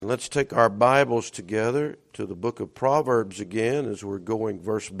Let's take our Bibles together to the book of Proverbs again as we're going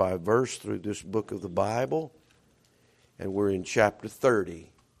verse by verse through this book of the Bible. And we're in chapter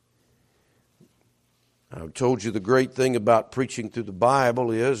 30. I've told you the great thing about preaching through the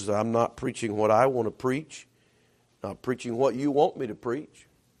Bible is I'm not preaching what I want to preach, not preaching what you want me to preach,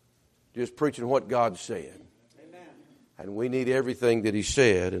 just preaching what God said. Amen. And we need everything that He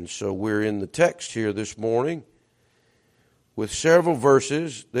said. And so we're in the text here this morning with several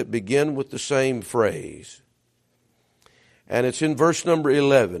verses that begin with the same phrase. And it's in verse number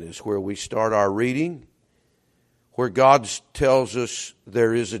 11 is where we start our reading, where God tells us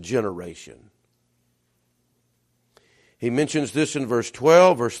there is a generation. He mentions this in verse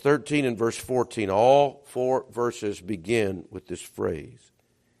 12, verse 13, and verse 14. All four verses begin with this phrase.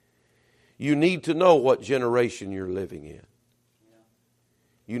 You need to know what generation you're living in.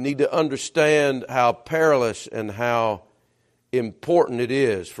 You need to understand how perilous and how important it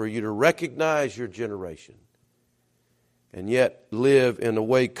is for you to recognize your generation and yet live in a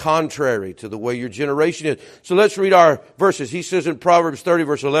way contrary to the way your generation is. So let's read our verses. He says in Proverbs 30,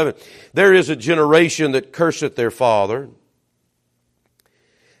 verse 11, there is a generation that curseth their father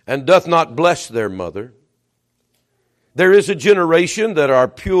and doth not bless their mother. There is a generation that are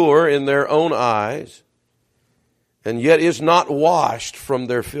pure in their own eyes and yet is not washed from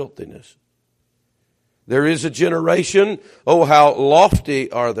their filthiness. There is a generation, oh, how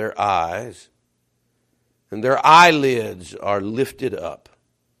lofty are their eyes, and their eyelids are lifted up.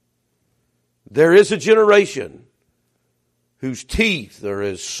 There is a generation whose teeth are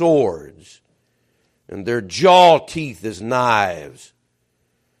as swords, and their jaw teeth as knives,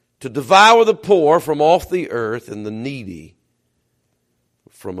 to devour the poor from off the earth and the needy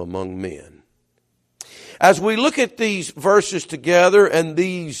from among men. As we look at these verses together and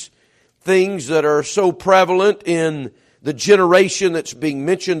these things that are so prevalent in the generation that's being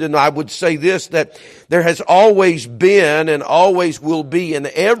mentioned, and I would say this, that there has always been and always will be in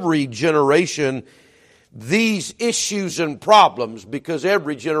every generation these issues and problems, because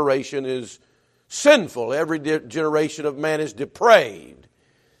every generation is sinful. Every generation of man is depraved.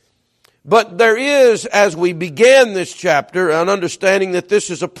 But there is, as we began this chapter, an understanding that this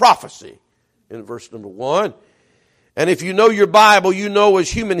is a prophecy in verse number 1. And if you know your Bible, you know as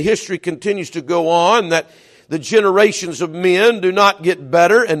human history continues to go on that the generations of men do not get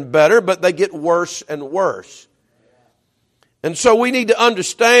better and better, but they get worse and worse. And so we need to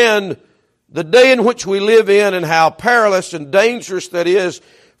understand the day in which we live in and how perilous and dangerous that is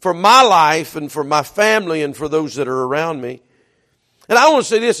for my life and for my family and for those that are around me. And I want to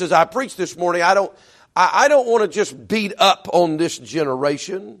say this as I preach this morning, I don't want to just beat up on this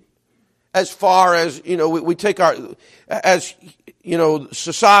generation. As far as, we take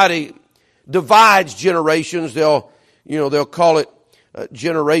society divides generations, they'll call it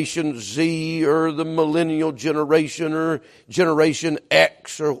Generation Z or the Millennial Generation or Generation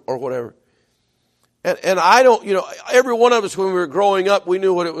X or whatever. And I don't, every one of us when we were growing up, we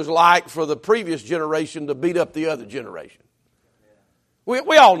knew what it was like for the previous generation to beat up the other generation.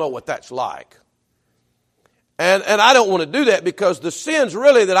 We all know what that's like. And I don't want to do that because the sins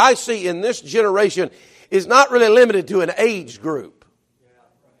really that I see in this generation is not really limited to an age group.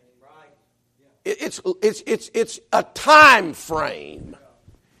 It's a time frame.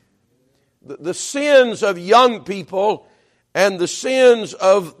 The sins of young people and the sins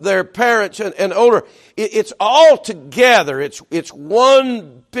of their parents and older, it's all together. It's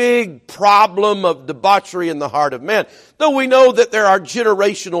one big problem of debauchery in the heart of man. Though we know that there are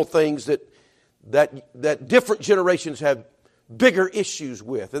generational things that different generations have bigger issues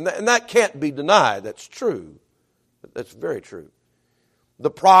with. And that can't be denied. That's true. That's very true. The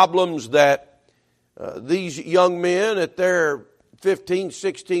problems that these young men at their 15,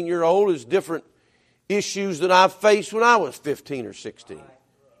 16-year-old is different issues than I faced when I was 15 or 16.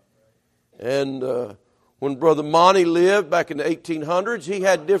 And when Brother Monty lived back in the 1800s, he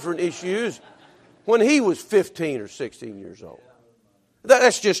had different issues when he was 15 or 16 years old.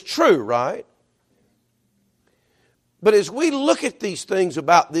 That's just true, right? But as we look at these things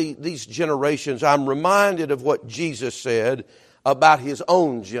about these generations, I'm reminded of what Jesus said about His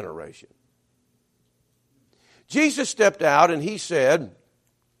own generation. Jesus stepped out and He said,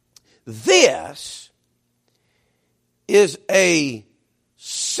 this is a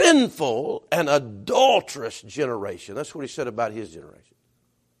sinful and adulterous generation. That's what He said about His generation.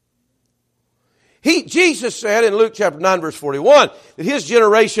 Jesus said in Luke chapter 9 verse 41 that His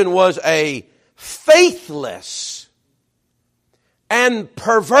generation was a faithless and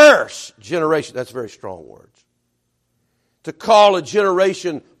perverse generation. That's very strong words. To call a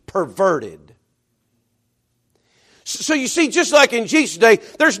generation perverted. So you see, just like in Jesus' day,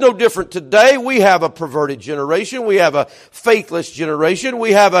 there's no different today. We have a perverted generation. We have a faithless generation.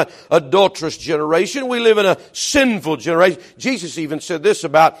 We have an adulterous generation. We live in a sinful generation. Jesus even said this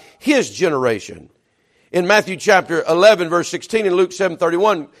about His generation. In Matthew chapter 11, verse 16, and Luke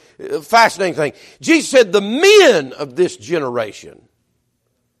 7:31, fascinating thing. Jesus said, the men of this generation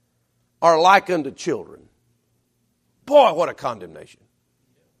are like unto children. Boy, what a condemnation.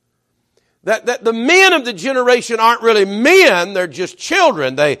 That the men of the generation aren't really men, they're just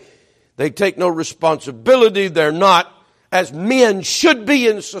children. They take no responsibility. They're not as men should be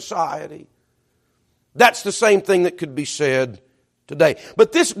in society. That's the same thing that could be said today.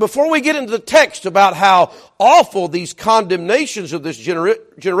 But before we get into the text about how awful these condemnations of this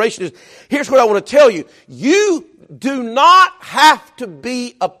generation is, here's what I want to tell you. You do not have to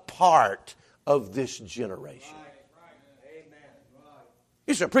be a part of this generation.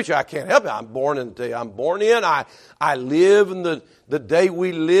 You say, preacher, I can't help it. I'm born in the day I'm born in. I live in the day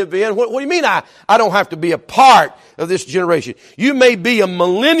we live in. What do you mean I don't have to be a part of this generation? You may be a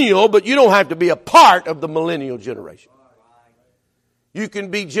millennial, but you don't have to be a part of the millennial generation. You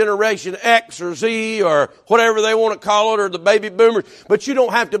can be Generation X or Z or whatever they want to call it, or the baby boomers, but you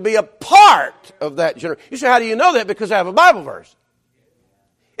don't have to be a part of that generation. You say, how do you know that? Because I have a Bible verse.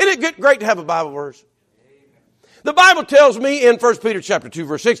 Isn't it great to have a Bible verse? The Bible tells me in 1 Peter chapter 2,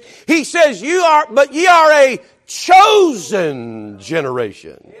 verse 6, he says, but ye are a chosen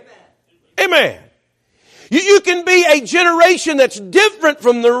generation. Amen. You can be a generation that's different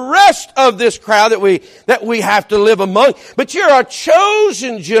from the rest of this crowd that we have to live among, but you're a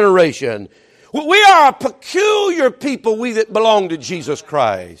chosen generation. We are a peculiar people, we that belong to Jesus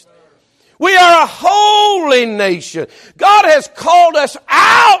Christ. We are a holy nation. God has called us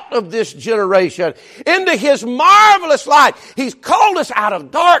out of this generation into His marvelous light. He's called us out of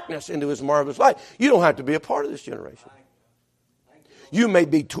darkness into His marvelous light. You don't have to be a part of this generation. You may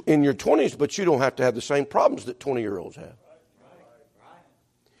be in your 20s, but you don't have to have the same problems that 20-year-olds have.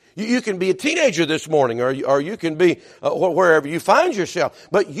 You can be a teenager this morning, or you can be wherever you find yourself,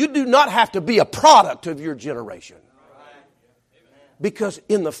 but you do not have to be a product of your generation. Because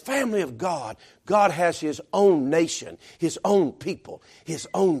in the family of God, God has His own nation, His own people, His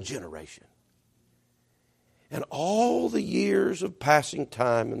own generation. And all the years of passing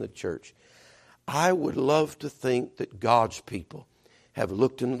time in the church, I would love to think that God's people have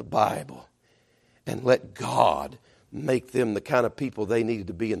looked into the Bible and let God make them the kind of people they needed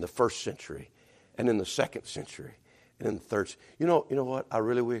to be in the first century and in the second century and in the third. You know what? I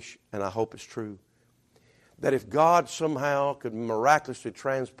really wish, and I hope it's true, that if God somehow could miraculously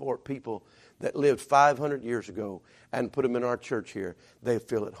transport people that lived 500 years ago and put them in our church here, they'd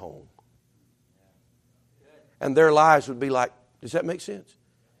feel at home. And their lives would be like, does that make sense?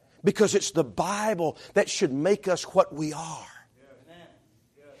 Because it's the Bible that should make us what we are.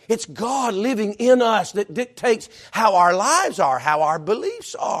 It's God living in us that dictates how our lives are, how our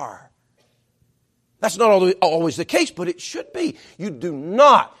beliefs are. That's not always the case, but it should be. You do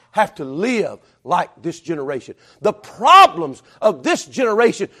not have to live like this generation. The problems of this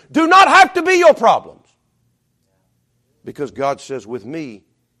generation do not have to be your problems. Because God says, with me,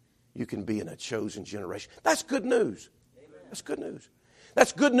 you can be in a chosen generation. That's good news. That's good news.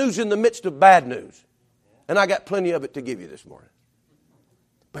 That's good news in the midst of bad news. And I got plenty of it to give you this morning.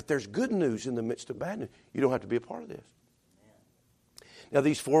 But there's good news in the midst of bad news. You don't have to be a part of this. Now,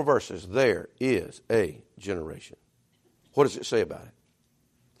 these 4 verses, there is a generation. What does it say about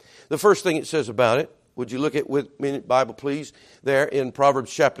it? The first thing it says about it, would you look at with me in the Bible, please, there in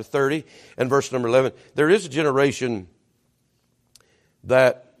Proverbs chapter 30 and verse number 11. There is a generation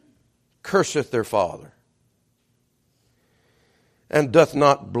that curseth their father and doth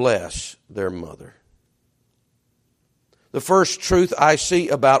not bless their mother. The first truth I see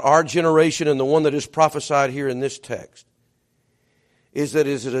about our generation and the one that is prophesied here in this text is that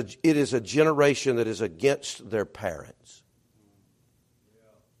it is a generation that is against their parents.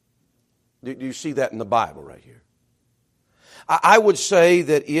 Do you see that in the Bible right here? I would say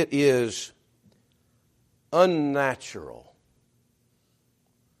that it is unnatural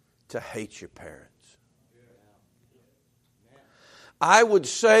to hate your parents. I would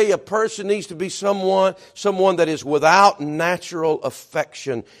say a person needs to be someone that is without natural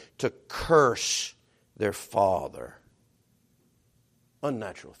affection to curse their father.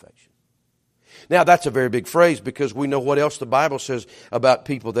 Unnatural affection. Now, that's a very big phrase because we know what else the Bible says about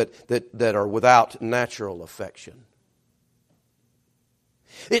people that are without natural affection.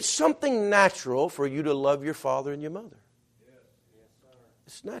 It's something natural for you to love your father and your mother.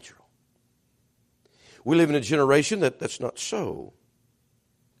 It's natural. We live in a generation that's not so.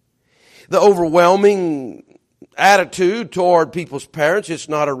 The overwhelming attitude toward people's parents. It's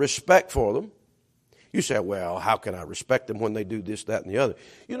not a respect for them. You say, well, how can I respect them when they do this, that, and the other?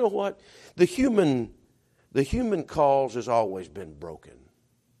 You know what? The human cause has always been broken.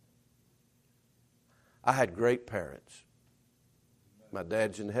 I had great parents. My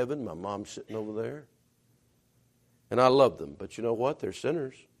dad's in heaven. My mom's sitting over there. And I love them. But you know what? They're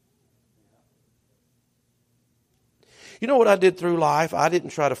sinners. You know what I did through life? I didn't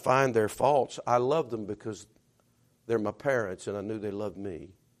try to find their faults. I loved them because they're my parents and I knew they loved me.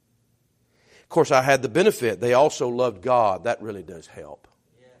 Of course, I had the benefit. They also loved God. That really does help.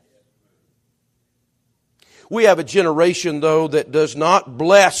 We have a generation, though, that does not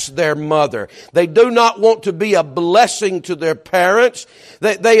bless their mother. They do not want to be a blessing to their parents.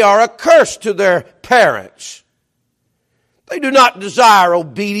 They are a curse to their parents. They do not desire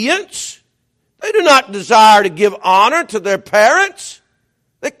obedience. They do not desire to give honor to their parents.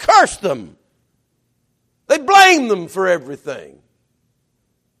 They curse them. They blame them for everything.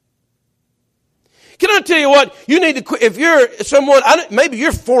 Can I tell you what? You need to quit. If you're someone, maybe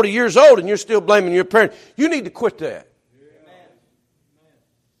you're 40 years old and you're still blaming your parents, you need to quit that.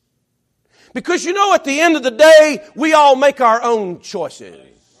 Because you know, at the end of the day, we all make our own choices.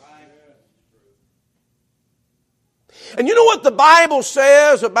 And you know what the Bible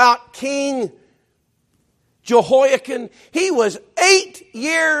says about King Jehoiakim? He was 8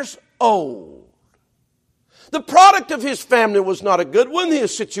 years old. The product of his family was not a good one.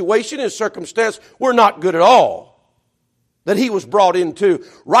 His situation, his circumstance were not good at all that he was brought into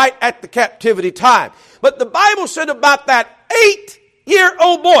right at the captivity time. But the Bible said about that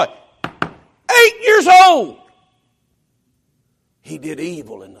 8-year-old boy, 8 years old, he did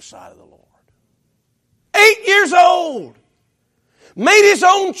evil in the sight of the Lord. 8 years old, made his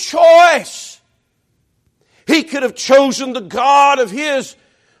own choice. He could have chosen the God of his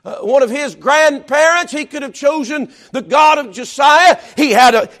one of his grandparents. He could have chosen the God of Josiah.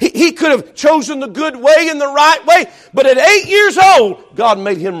 He could have chosen the good way and the right way. But at 8 years old, God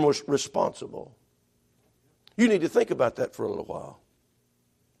made him responsible. You need to think about that for a little while.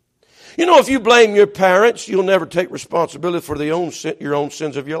 You know, if you blame your parents, you'll never take responsibility for your own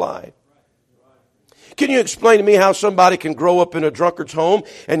sins of your life. Can you explain to me how somebody can grow up in a drunkard's home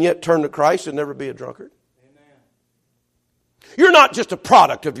and yet turn to Christ and never be a drunkard? You're not just a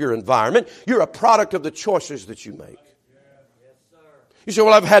product of your environment. You're a product of the choices that you make. You say,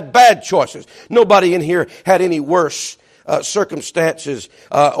 well, I've had bad choices. Nobody in here had any worse circumstances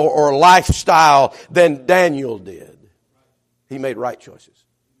or lifestyle than Daniel did. He made right choices.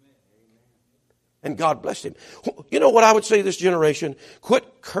 And God blessed him. You know what I would say to this generation? Quit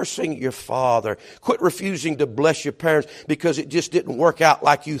cursing your father. Quit refusing to bless your parents because it just didn't work out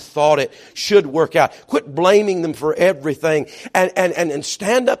like you thought it should work out. Quit blaming them for everything. And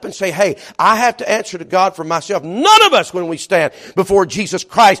stand up and say, hey, I have to answer to God for myself. None of us, when we stand before Jesus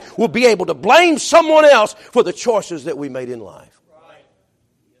Christ, will be able to blame someone else for the choices that we made in life.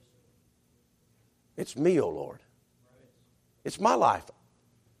 It's me, oh Lord. It's my life.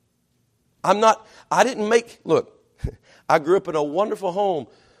 Look, I grew up in a wonderful home,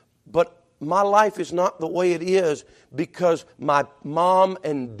 but my life is not the way it is because my mom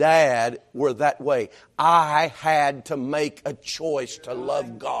and dad were that way. I had to make a choice to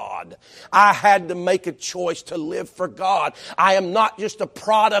love God. I had to make a choice to live for God. I am not just a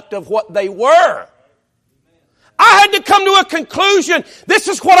product of what they were. I had to come to a conclusion. This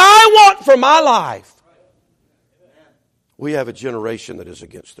is what I want for my life. We have a generation that is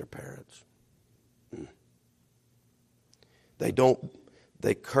against their parents.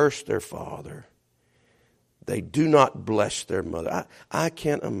 They curse their father. They do not bless their mother. I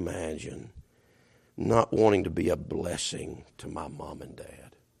can't imagine not wanting to be a blessing to my mom and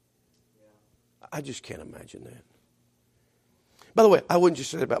dad. I just can't imagine that. By the way, I wouldn't just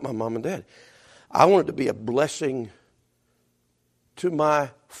say that about my mom and dad. I wanted to be a blessing to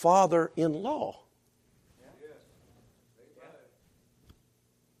my father-in-law.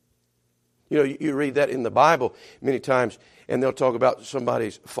 You know, you read that in the Bible many times, and they'll talk about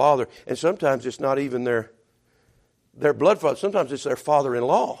somebody's father, and sometimes it's not even their blood father. Sometimes it's their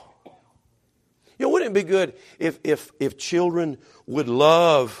father-in-law. You know, wouldn't it be good if children would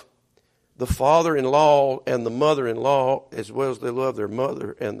love the father-in-law and the mother-in-law as well as they love their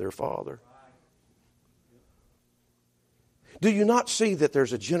mother and their father? Do you not see that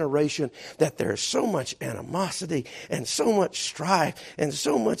there's a generation that there's so much animosity and so much strife and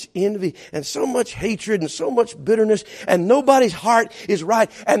so much envy and so much hatred and so much bitterness and nobody's heart is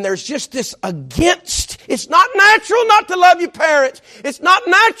right and there's just this against. It's not natural not to love your parents. It's not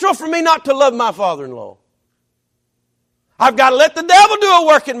natural for me not to love my father-in-law. I've got to let the devil do a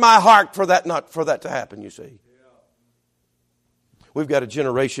work in my heart for that to happen, you see. We've got a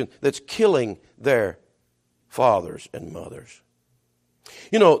generation that's killing their fathers and mothers.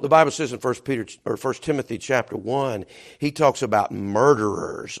 You know, the Bible says in 1 Timothy chapter 1, he talks about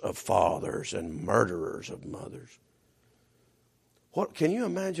murderers of fathers and murderers of mothers. What can you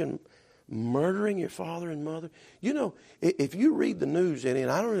imagine murdering your father and mother? You know, if you read the news,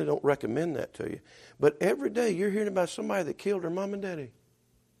 and I really don't recommend that to you, but every day you're hearing about somebody that killed their mom and daddy.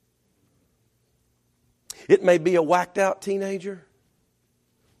 It may be a whacked out teenager.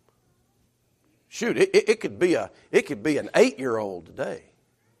 Shoot, it could be an 8-year-old today.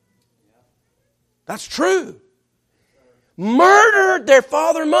 That's true. Murdered their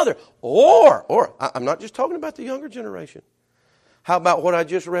father and mother. Or I'm not just talking about the younger generation. How about what I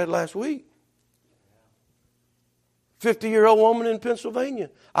just read last week? 50-year-old woman in Pennsylvania.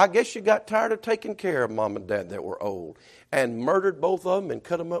 I guess she got tired of taking care of mom and dad that were old and murdered both of them and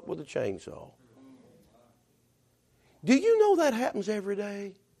cut them up with a chainsaw. Do you know that happens every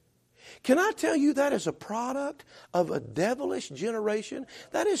day? Can I tell you that is a product of a devilish generation?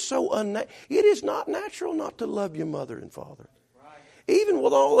 That is so unnatural. It is not natural not to love your mother and father. Even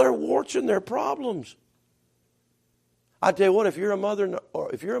with all their warts and their problems. I tell you what, if you're a mother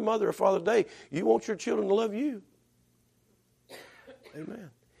or father today, you want your children to love you. Amen.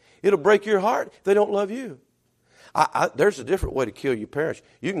 It'll break your heart if they don't love you. There's a different way to kill your parents.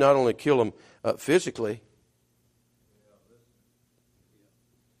 You can not only kill them physically.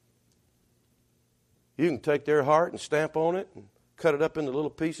 You can take their heart and stamp on it and cut it up into little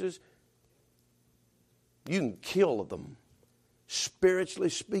pieces. You can kill them. Spiritually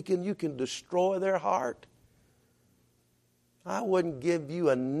speaking, you can destroy their heart. I wouldn't give you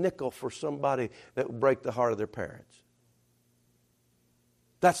a nickel for somebody that would break the heart of their parents.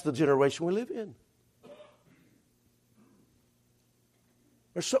 That's the generation we live in.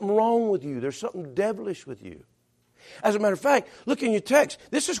 There's something wrong with you. There's something devilish with you. As a matter of fact, look in your text.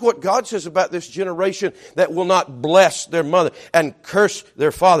 This is what God says about this generation that will not bless their mother and curse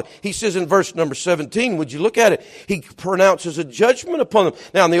their father. He says in verse number 17, would you look at it? He pronounces a judgment upon them.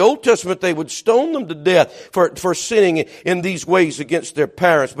 Now, in the Old Testament, they would stone them to death for sinning in these ways against their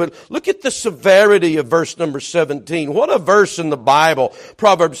parents. But look at the severity of verse number 17. What a verse in the Bible.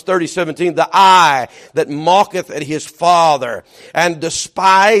 Proverbs 30:17. The eye that mocketh at his father and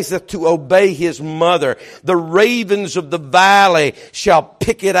despiseth to obey his mother. The ravens of the valley shall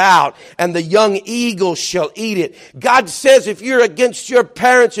pick it out, and the young eagles shall eat it. God says if you're against your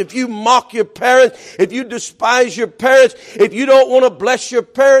parents, if you mock your parents, if you despise your parents, if you don't want to bless your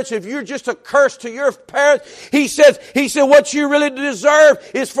parents, if you're just a curse to your parents, He said what you really deserve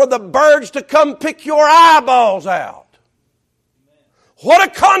is for the birds to come pick your eyeballs out. What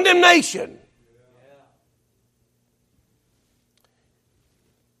a condemnation.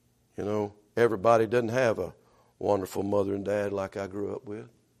 You know, everybody doesn't have a wonderful mother and dad like I grew up with.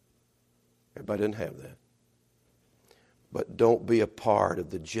 Everybody didn't have that. But don't be a part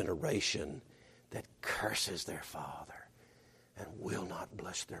of the generation that curses their father and will not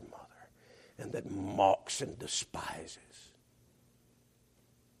bless their mother and that mocks and despises.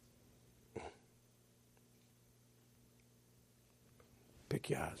 Pick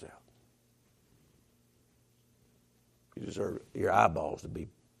your eyes out. You deserve your eyeballs to be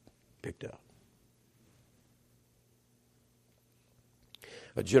picked out.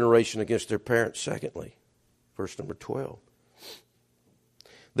 A generation against their parents, secondly. Verse number 12.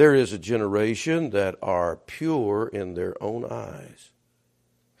 There is a generation that are pure in their own eyes,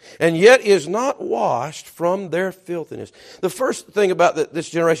 and yet is not washed from their filthiness. The first thing about this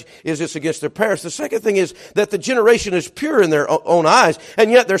generation is it's against their parents. The second thing is that the generation is pure in their own eyes,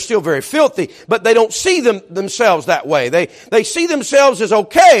 and yet they're still very filthy, but they don't see themselves that way. They see themselves as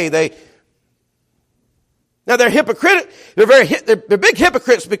okay. Now they're hypocrite. They're big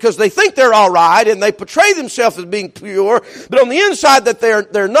hypocrites because they think they're all right and they portray themselves as being pure, but on the inside that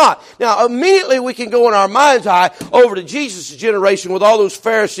they're not. Now immediately we can go in our mind's eye over to Jesus' generation with all those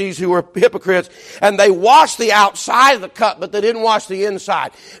Pharisees who were hypocrites, and they washed the outside of the cup, but they didn't wash the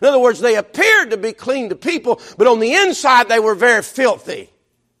inside. In other words, they appeared to be clean to people, but on the inside they were very filthy.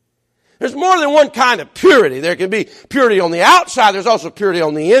 There's more than one kind of purity. There can be purity on the outside. There's also purity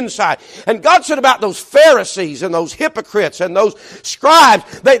on the inside. And God said about those Pharisees and those hypocrites and those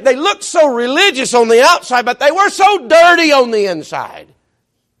scribes, they looked so religious on the outside, but they were so dirty on the inside.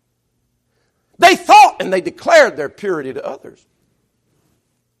 They thought and they declared their purity to others,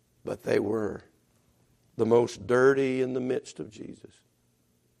 but they were the most dirty in the midst of Jesus.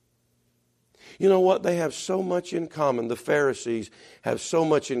 You know what? They have so much in common. The Pharisees have so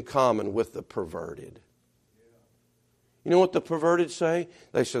much in common with the perverted. You know what the perverted say?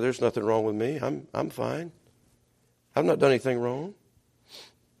 They say, there's nothing wrong with me. I'm fine. I've not done anything wrong.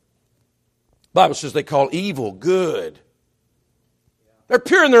 Bible says they call evil good. They're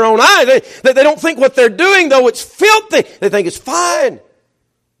pure in their own eyes. They don't think what they're doing, though it's filthy, they think it's fine.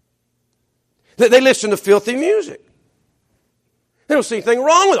 They listen to filthy music. They don't see anything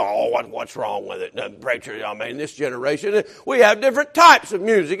wrong with it. Oh, what's wrong with it? Preacher, I mean, this generation, we have different types of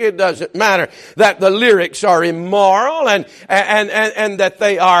music. It doesn't matter that the lyrics are immoral and that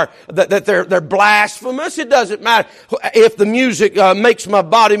they're blasphemous. It doesn't matter if the music makes my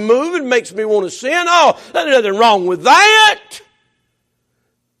body move and makes me want to sin. Oh, there's nothing wrong with that.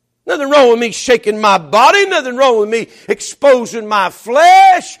 Nothing wrong with me shaking my body. Nothing wrong with me exposing my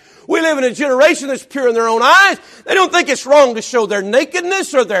flesh. We live in a generation that's pure in their own eyes. They don't think it's wrong to show their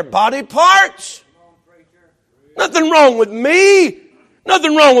nakedness or their body parts. Nothing wrong with me.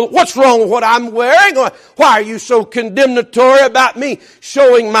 Nothing wrong with what's wrong with what I'm wearing. Why are you so condemnatory about me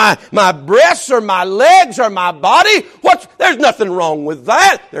showing my breasts or my legs or my body? There's nothing wrong with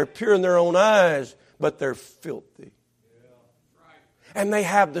that. They're pure in their own eyes, but they're filthy. And they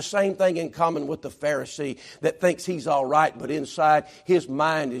have the same thing in common with the Pharisee that thinks he's all right, but inside his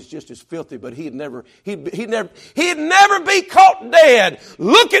mind is just as filthy. But he'd never be caught dead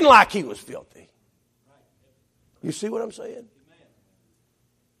looking like he was filthy. You see what I'm saying?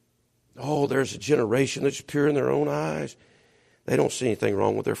 Oh, there's a generation that's pure in their own eyes. They don't see anything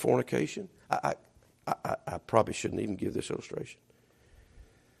wrong with their fornication. I probably shouldn't even give this illustration.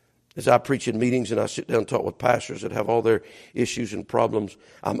 As I preach in meetings and I sit down and talk with pastors that have all their issues and problems,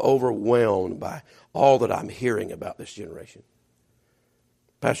 I'm overwhelmed by all that I'm hearing about this generation.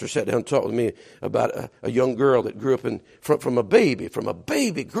 Pastor sat down and talked with me about a young girl that grew up from a baby,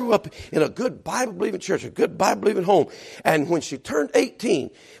 grew up in a good Bible-believing church, a good Bible-believing home. And when she turned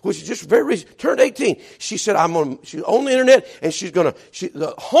 18, which is just very recent, turned 18, she said, she's on the internet, and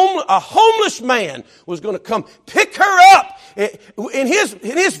a homeless man was going to come pick her up in his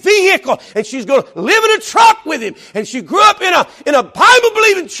vehicle, and she's going to live in a truck with him. And she grew up in a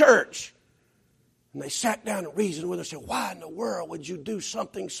Bible-believing church. And they sat down and reasoned with her and said, why in the world would you do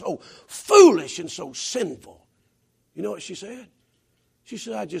something so foolish and so sinful? You know what she said? She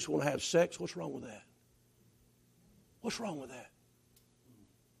said, I just want to have sex. What's wrong with that? What's wrong with that?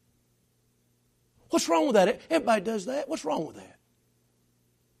 What's wrong with that? Everybody does that. What's wrong with that?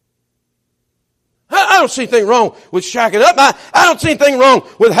 I don't see anything wrong with shacking up. I don't see anything wrong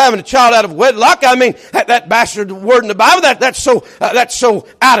with having a child out of wedlock. I mean, that bastard word in the Bible, that's so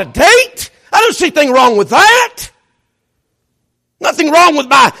out of date. I don't see anything wrong with that. Nothing wrong with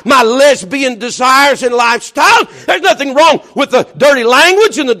my lesbian desires and lifestyle. There's nothing wrong with the dirty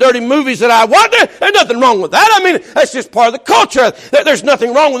language and the dirty movies that I watch. There's nothing wrong with that. I mean, that's just part of the culture. There's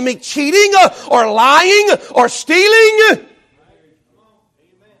nothing wrong with me cheating or lying or stealing.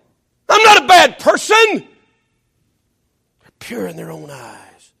 I'm not a bad person. They're pure in their own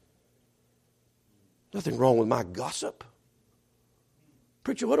eyes. Nothing wrong with my gossip.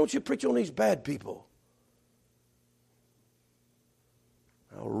 Preacher, why don't you preach on these bad people?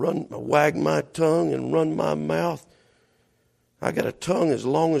 I'll wag my tongue and run my mouth. I got a tongue as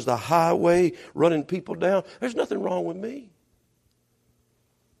long as the highway, running people down. There's nothing wrong with me.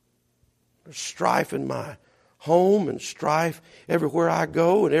 There's strife in my home and strife everywhere I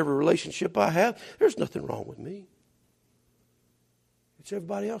go and every relationship I have. There's nothing wrong with me. It's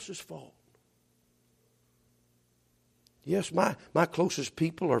everybody else's fault. Yes, my closest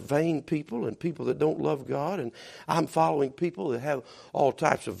people are vain people and people that don't love God, and I'm following people that have all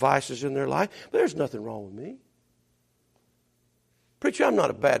types of vices in their life, but there's nothing wrong with me. Preacher, I'm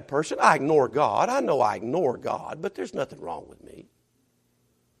not a bad person. I ignore God. I know I ignore God, but there's nothing wrong with me.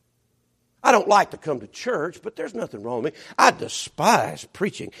 I don't like to come to church, but there's nothing wrong with me. I despise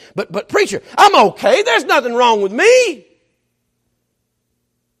preaching. But preacher, I'm okay. There's nothing wrong with me.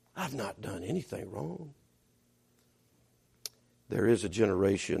 I've not done anything wrong. There is a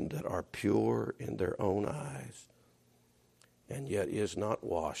generation that are pure in their own eyes and yet is not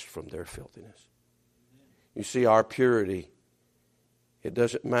washed from their filthiness. You see, our purity, it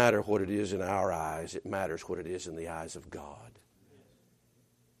doesn't matter what it is in our eyes. It matters what it is in the eyes of God.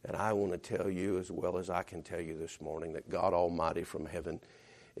 And I want to tell you as well as I can tell you this morning that God Almighty from heaven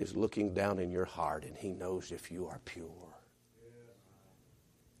is looking down in your heart and He knows if you are pure.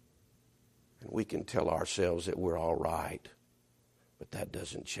 And we can tell ourselves that we're all right. But that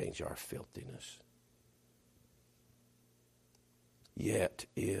doesn't change our filthiness. Yet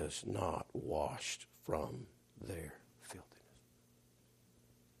is not washed from their filthiness.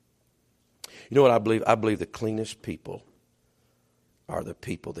 You know what I believe? I believe the cleanest people are the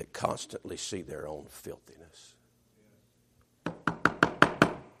people that constantly see their own filthiness.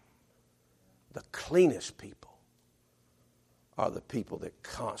 The cleanest people are the people that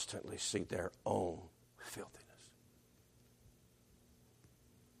constantly see their own filthiness.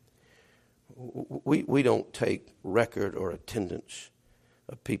 We don't take record or attendance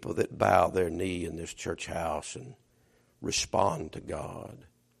of people that bow their knee in this church house and respond to God.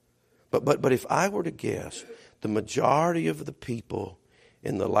 But if I were to guess, the majority of the people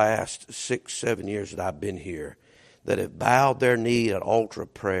in the last 6-7 years that I've been here that have bowed their knee at altar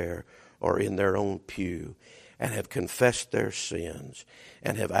of prayer or in their own pew and have confessed their sins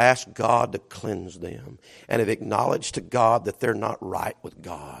and have asked God to cleanse them and have acknowledged to God that they're not right with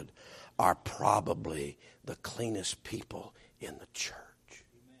God are probably the cleanest people in the church.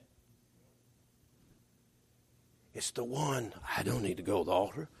 It's the one, I don't need to go to the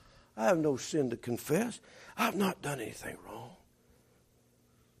altar. I have no sin to confess. I've not done anything wrong.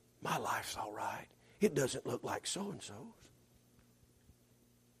 My life's all right. It doesn't look like so-and-so's.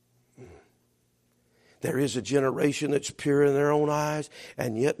 There is a generation that's pure in their own eyes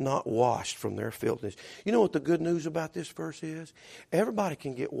and yet not washed from their filthiness. You know what the good news about this verse is? Everybody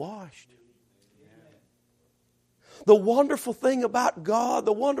can get washed. The wonderful thing about God,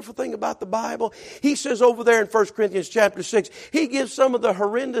 the wonderful thing about the Bible, he says over there in 1 Corinthians chapter 6, he gives some of the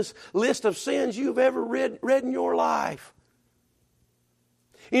horrendous list of sins you've ever read in your life.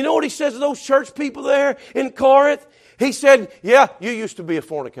 You know what he says to those church people there in Corinth? He said, yeah, you used to be a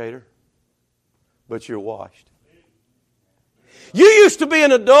fornicator, but you're washed. You used to be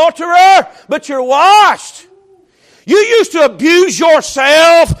an adulterer, but you're washed. You used to abuse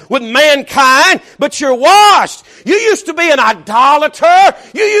yourself with mankind, but you're washed. You used to be an idolater.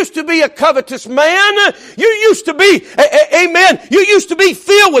 You used to be a covetous man. You used to be, amen, you used to be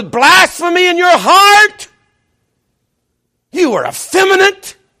filled with blasphemy in your heart. You were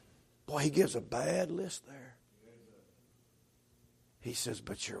effeminate. Boy, he gives a bad list there. He says,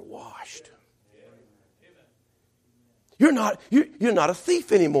 but you're washed. You're not a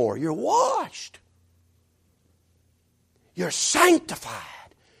thief anymore. You're washed. You're sanctified.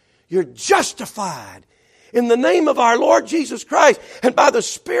 You're justified in the name of our Lord Jesus Christ and by the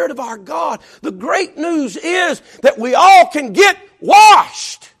Spirit of our God. The great news is that we all can get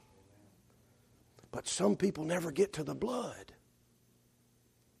washed. But some people never get to the blood.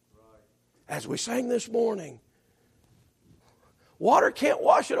 As we sang this morning, water can't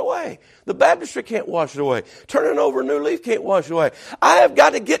wash it away. The baptistry can't wash it away. Turning over a new leaf can't wash it away. I have got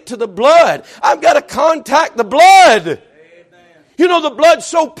to get to the blood. I've got to contact the blood. You know, the blood's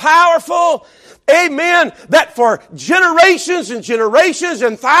so powerful, amen, that for generations and generations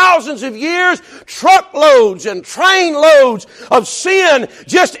and thousands of years, truckloads and trainloads of sin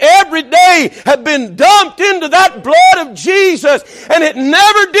just every day have been dumped into that blood of Jesus. And it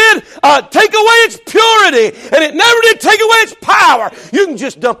never did take away its purity. And it never did take away its power. You can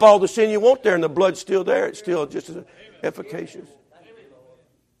just dump all the sin you want there and the blood's still there. It's still just as efficacious.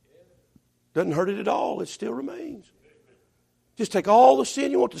 Doesn't hurt it at all. It still remains. Just take all the sin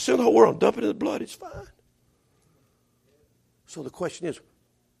you want, the sin of the whole world, and dump it in the blood. It's fine. So the question is,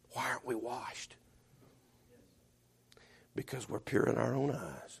 why aren't we washed? Because we're pure in our own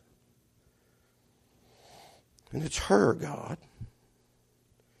eyes. And it's her, God.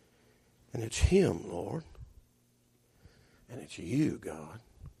 And it's him, Lord. And it's you, God.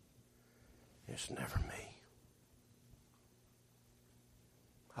 It's never me.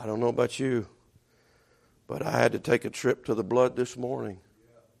 I don't know about you, but I had to take a trip to the blood this morning.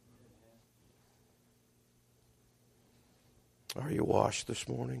 Are you washed this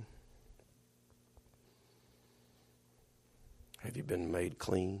morning? Have you been made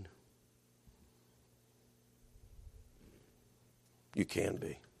clean? You can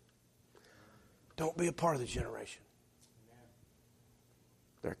be. Don't be a part of the generation.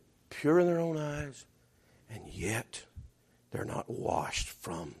 They're pure in their own eyes, and yet they're not washed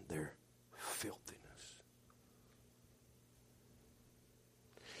from their filthiness.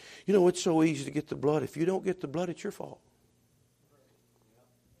 You know, it's so easy to get the blood. If you don't get the blood, it's your fault.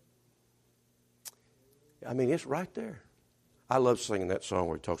 I mean, it's right there. I love singing that song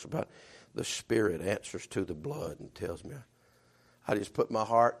where it talks about the Spirit answers to the blood and tells me. I just put my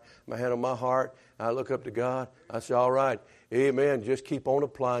hand on my heart, and I look up to God. I say, all right, amen, just keep on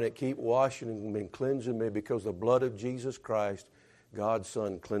applying it. Keep washing and cleansing me because the blood of Jesus Christ, God's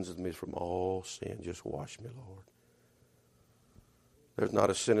Son, cleanses me from all sin. Just wash me, Lord. There's not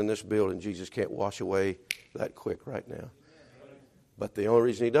a sin in this building Jesus can't wash away that quick right now. But the only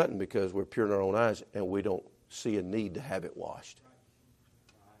reason he doesn't because we're pure in our own eyes and we don't see a need to have it washed.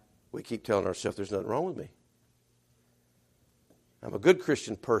 We keep telling ourselves there's nothing wrong with me. I'm a good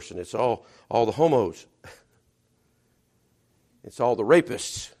Christian person. It's all the homos. It's all the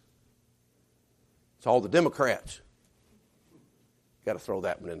rapists. It's all the Democrats. Got to throw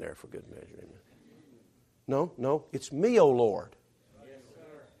that one in there for good measure. Amen. No, it's me, O Lord.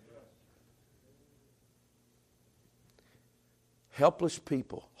 Helpless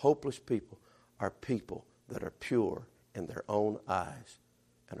people, hopeless people are people that are pure in their own eyes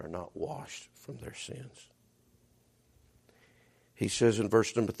and are not washed from their sins. He says in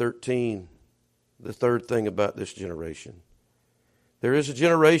verse number 13, the third thing about this generation. There is a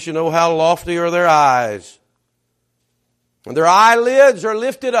generation, oh how lofty are their eyes, and their eyelids are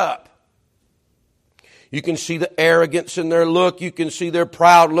lifted up. You can see the arrogance in their look. You can see their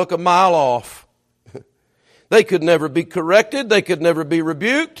proud look a mile off. They could never be corrected. They could never be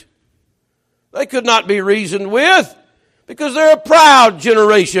rebuked. They could not be reasoned with because they're a proud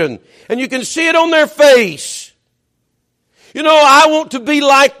generation. And you can see it on their face. You know, I want to be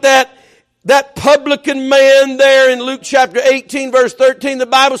like that publican man there in Luke chapter 18 verse 13. The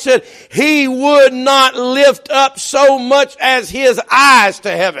Bible said he would not lift up so much as his eyes to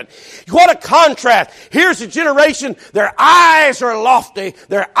heaven. What a contrast. Here's a generation, their eyes are lofty,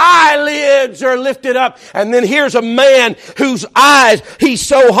 their eyelids are lifted up, and then here's a man whose eyes, he's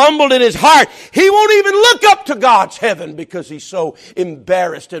so humbled in his heart, he won't even look up to God's heaven because he's so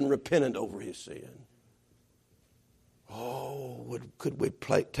embarrassed and repentant over his sin. Could we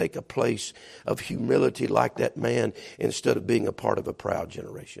take a place of humility like that man instead of being a part of a proud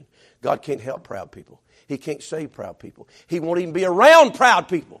generation? God can't help proud people. He can't save proud people. He won't even be around proud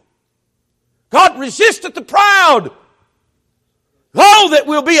people. God resisteth the proud. Oh, that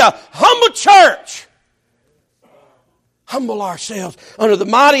we'll be a humble church. Humble ourselves under the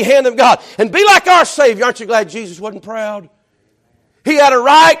mighty hand of God and be like our Savior. Aren't you glad Jesus wasn't proud? He had a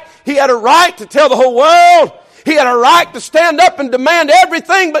right to tell the whole world. He had a right to stand up and demand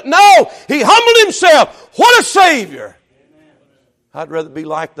everything, but no, he humbled himself. What a Savior. I'd rather be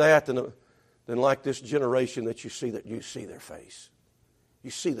like that than like this generation that you see their face.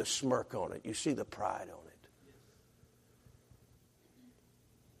 You see the smirk on it. You see the pride on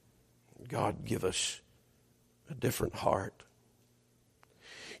it. God give us a different heart.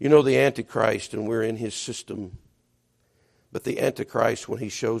 You know the Antichrist, and we're in his system. But the Antichrist, when he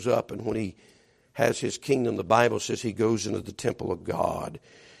shows up and when he has his kingdom, the Bible says he goes into the temple of God,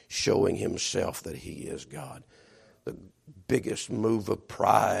 showing himself that he is God. The biggest move of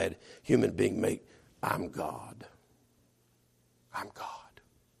pride human being make, I'm God. I'm God.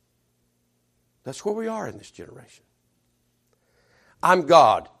 That's where we are in this generation. I'm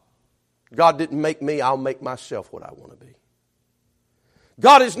God. God didn't make me, I'll make myself what I want to be.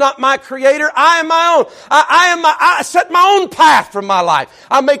 God is not my creator. I am my own. I set my own path for my life.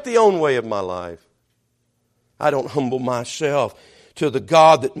 I make the own way of my life. I don't humble myself to the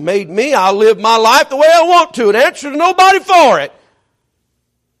God that made me. I'll live my life the way I want to and answer to nobody for it.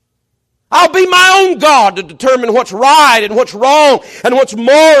 I'll be my own God to determine what's right and what's wrong and what's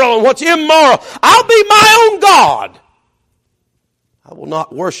moral and what's immoral. I'll be my own God. I will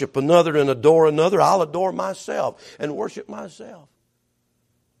not worship another and adore another. I'll adore myself and worship myself.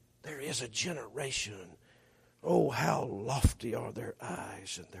 There is a generation, oh, how lofty are their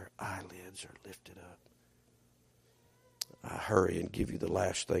eyes, and their eyelids are lifted up. I hurry and give you the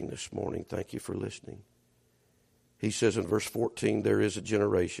last thing this morning. Thank you for listening. He says in verse 14, there is a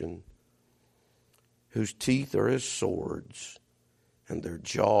generation whose teeth are as swords, and their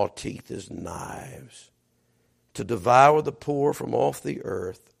jaw teeth as knives, to devour the poor from off the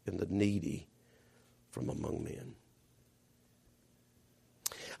earth and the needy from among men.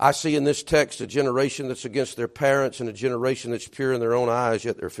 I see in this text a generation that's against their parents and a generation that's pure in their own eyes,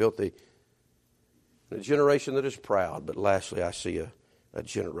 yet they're filthy. And a generation that is proud. But lastly, I see a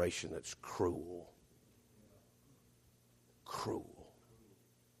generation that's cruel. Cruel.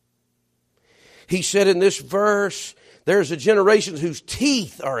 He said in this verse, there's a generation whose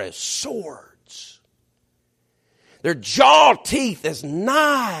teeth are as swords. Their jaw teeth as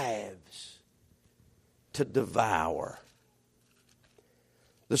knives to devour.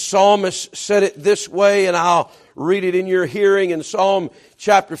 The psalmist said it this way, and I'll read it in your hearing. In Psalm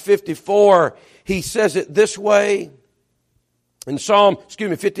chapter 54, he says it this way. In Psalm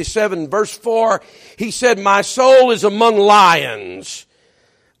 57, verse 4, he said, my soul is among lions,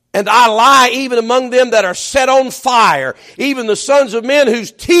 and I lie even among them that are set on fire, even the sons of men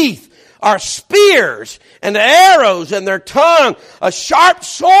whose teeth are spears and arrows, and their tongue a sharp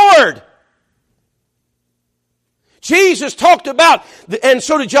sword. Jesus talked about, and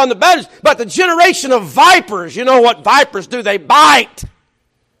so did John the Baptist, about the generation of vipers. You know what vipers do? They bite.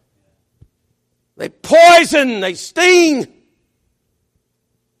 They poison. They sting.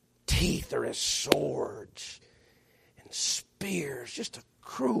 Teeth are as swords and spears. Just a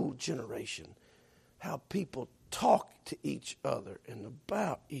cruel generation. How people talk to each other and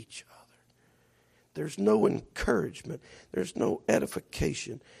about each other. There's no encouragement. There's no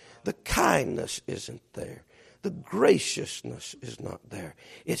edification. The kindness isn't there. The graciousness is not there.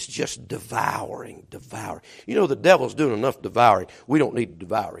 It's just devouring. You know, the devil's doing enough devouring. We don't need to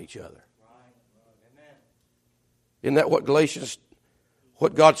devour each other. Isn't that what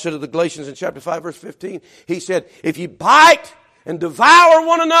God said to the Galatians in chapter 5, verse 15? He said, if you bite and devour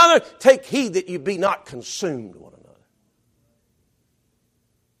one another, take heed that you be not consumed one another.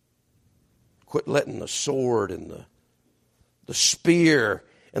 Quit letting the sword and the spear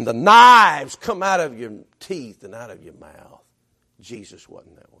and the knives come out of your teeth and out of your mouth. Jesus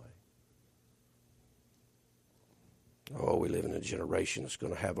wasn't that way. Oh, we live in a generation that's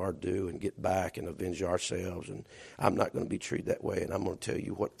going to have our due and get back and avenge ourselves. And I'm not going to be treated that way. And I'm going to tell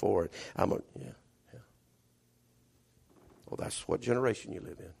you what for. Well, that's what generation you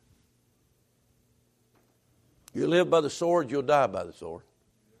live in. You live by the sword, you'll die by the sword.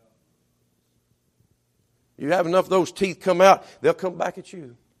 You have enough of those teeth come out, they'll come back at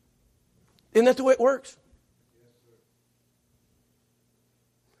you. Isn't that the way it works?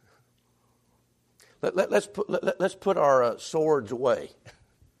 Let's put our swords away.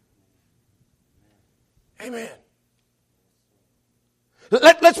 Amen.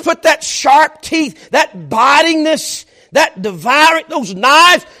 Let's put that sharp teeth, that bitingness, that devouring, those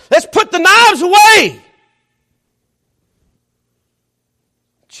knives, let's put the knives away.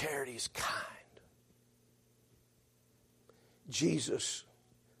 Charity is kind. Jesus,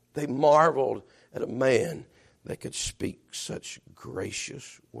 they marveled at a man that could speak such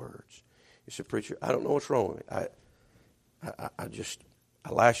gracious words. You said, preacher, I don't know what's wrong with me. I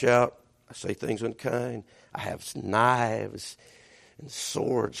lash out. I say things unkind. I have knives and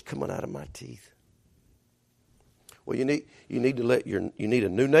swords coming out of my teeth. Well, you need a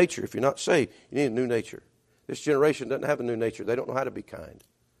new nature. If you're not saved, you need a new nature. This generation doesn't have a new nature. They don't know how to be kind.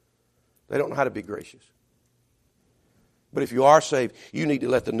 They don't know how to be gracious. But if you are saved, you need to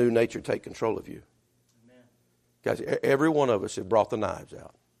let the new nature take control of you. Amen. Guys, every one of us have brought the knives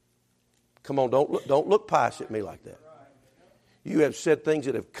out. Come on, don't look pious at me like that. You have said things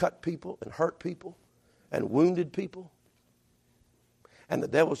that have cut people and hurt people and wounded people. And the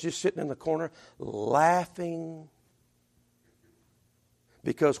devil's just sitting in the corner laughing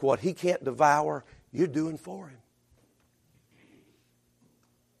because what he can't devour, you're doing for him.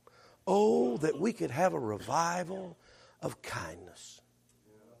 Oh, that we could have a revival of kindness.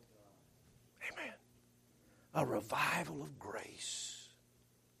 Amen. A revival of grace.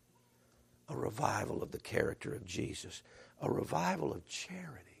 A revival of the character of Jesus. A revival of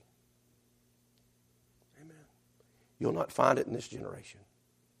charity. Amen. You'll not find it in this generation,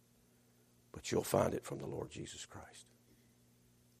 but you'll find it from the Lord Jesus Christ.